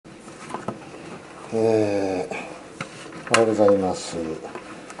おはようございます。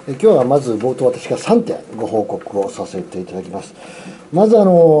今日はまず冒頭、私が3点ご報告をさせていただきます。まず予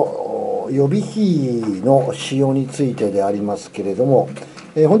備費の使用についてでありますけれども、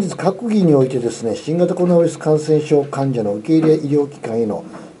本日、閣議においてですね、新型コロナウイルス感染症患者の受け入れ医療機関への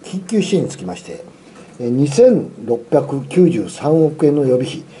緊急支援につきまして、2693億円の予備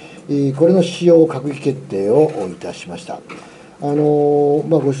費、これの使用を閣議決定をいたしました。ご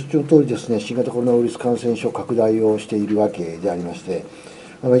承知の通りですね、新型コロナウイルス感染症拡大をしているわけでありまして、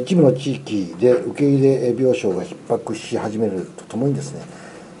一部の地域で受け入れ病床が逼迫し始めるとともにですね、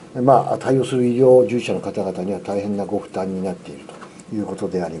対応する医療従事者の方々には大変なご負担になっているということ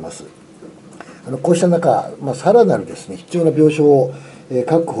であります。こうした中、さらなるですね、必要な病床を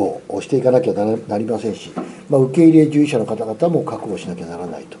確保をしていかなきゃなりませんし、受け入れ従事者の方々も確保しなきゃなら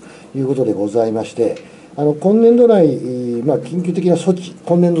ないということでございまして、今年度内、緊急的な措置、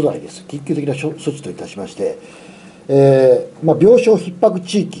今年度内です、緊急的な措置といたしまして、病床逼迫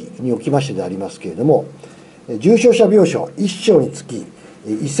地域におきましてでありますけれども、重症者病床1床につき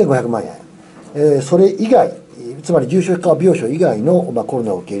1500万円、それ以外、つまり重症化病床以外の、コロ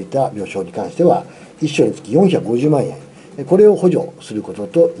ナを受け入れた病床に関しては、1床につき450万円、これを補助すること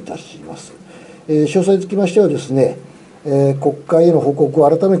といたします。詳細につきましてはですね、国会への報告を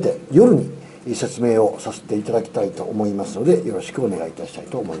改めて夜に説明をさせていただきたいと思いますので、よろしくお願いいたしたい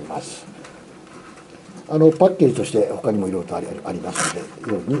と思います。パッケージとして他にもいろいろとあります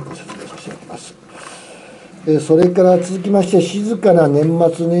ので、夜にご説明させていただきます。それから続きまして、静かな年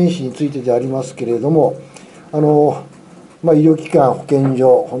末年始についてでありますけれども、医療機関、保健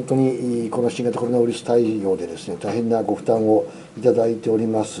所、本当にこの新型コロナウイルス対応でですね、大変なご負担をいただいており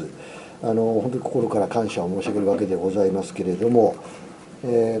ます。本当に心から感謝を申し上げるわけでございますけれども、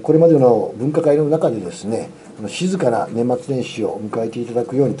これまでの分科会の中でですね、静かな年末年始を迎えていただ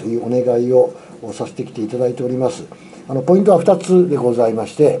くようにというお願いをさせてきていただいております。ポイントは2つでございま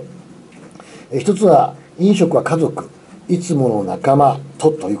して、1つは飲食は家族、いつもの仲間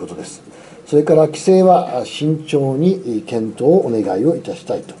ということです。それから規制は慎重に検討をお願いをいたし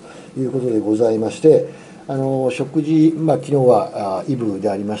たいということでございまして、食事、昨日はイブ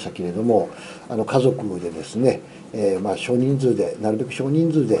でありましたけれども、家族でですね、少人数で、なるべく少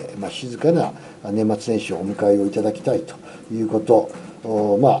人数で、静かな年末年始をお迎えをいただきたいということ、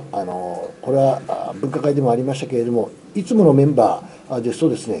これは分科会でもありましたけれども、いつものメンバーですと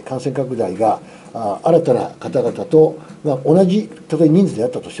ですね、感染拡大が新たな方々と、同じ、たとえ人数であっ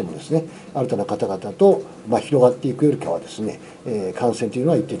たとしてもですね、新たな方々と、広がっていくよりかはですね、感染という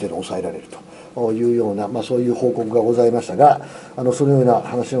のは一定程度抑えられるというような、そういう報告がございましたが、そのような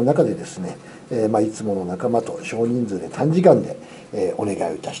話の中でですね、いつもの仲間と少人数で短時間で、お願い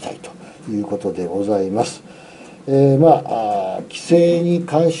をいたしたいということでございます。規制に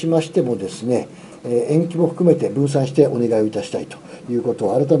関しましてもですね、延期も含めて分散してお願いをいたしたいということ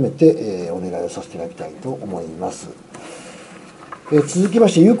を改めて、お願いをさせていただきたいと思います。続きま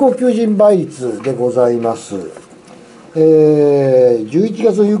して、有効求人倍率でございます。11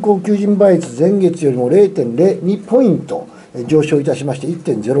月の有効求人倍率、前月よりも 0.02 ポイント上昇いたしまして、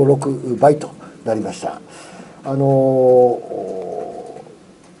1.06 倍となりました。こ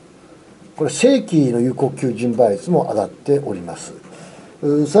れ、正規の有効求人倍率も上がっております。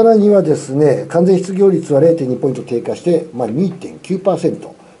さらにはですね、完全失業率は 0.2 ポイント低下して、2.9%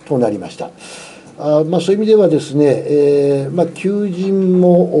 となりました。そういう意味ではですね、求人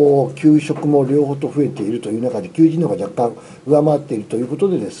も求職も両方と増えているという中で、求人の方が若干上回っているということ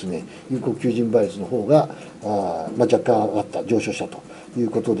でですね、有効求人倍率の方が若干上がった、上昇したという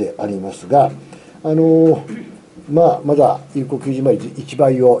ことでありますが、まだ有効求人倍率1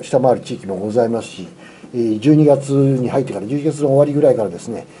倍を下回る地域もございますし、12月に入ってから、11月の終わりぐらいからです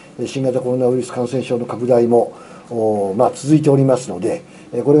ね、新型コロナウイルス感染症の拡大も続いておりますので、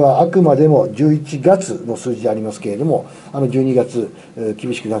これはあくまでも11月の数字でありますけれども、12月、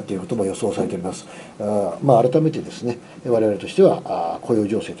厳しくなっていることも予想されております。改めてですね、我々としては雇用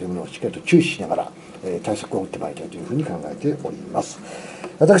情勢というものをしっかりと注視しながら、対策を打ってまいりたいというふうに考えております。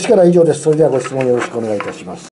私からは以上です。それではご質問よろしくお願いいたします。